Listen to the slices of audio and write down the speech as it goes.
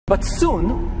But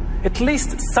soon, at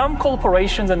least some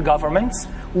corporations and governments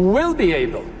will be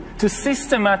able to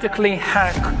systematically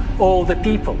hack all the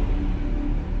people.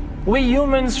 We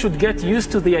humans should get used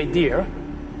to the idea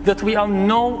that we are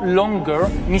no longer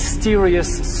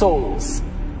mysterious souls.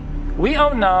 We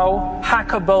are now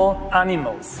hackable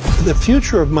animals. The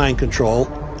future of mind control,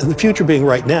 and the future being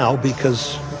right now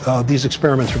because these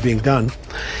experiments are being done,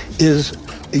 is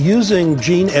using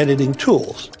gene editing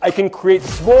tools. I can create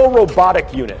small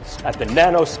robotic units at the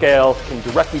nanoscale, can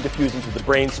directly diffuse into the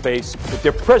brain space, but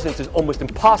their presence is almost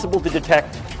impossible to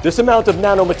detect. This amount of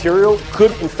nanomaterial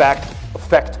could, in fact,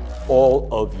 affect all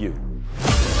of you.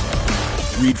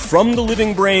 Read from the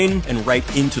living brain and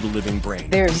write into the living brain.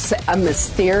 There's a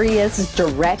mysterious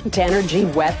direct energy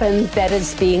weapon that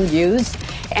is being used,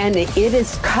 and it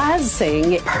is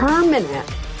causing permanent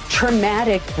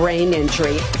traumatic brain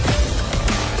injury.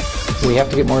 We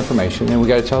have to get more information, and we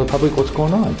got to tell the public what's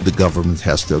going on. The government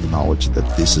has to acknowledge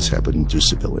that this is happening to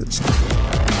civilians.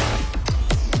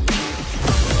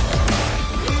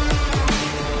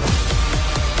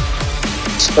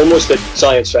 It's almost that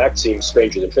science fact seems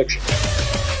stranger than fiction.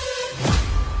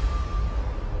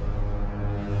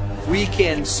 We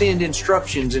can send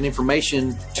instructions and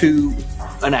information to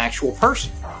an actual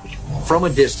person from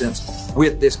a distance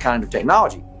with this kind of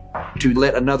technology to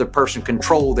let another person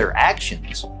control their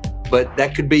actions. But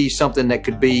that could be something that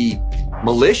could be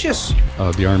malicious.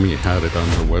 The Army had it on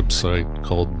their website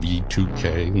called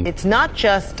V2K. It's not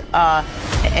just a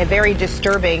very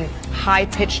disturbing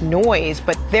high-pitched noise,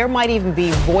 but there might even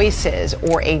be voices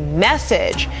or a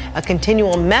message, a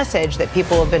continual message that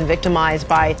people have been victimized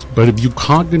by. But if you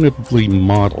cognitively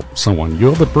model someone, you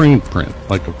have a brain print,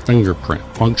 like a fingerprint,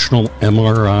 functional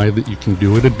MRI that you can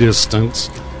do at a distance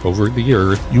over the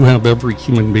earth. You have every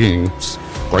human being's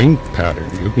brain pattern.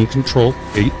 You can control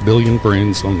 8 billion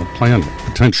brains on the planet,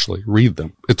 potentially. Read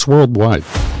them. It's worldwide.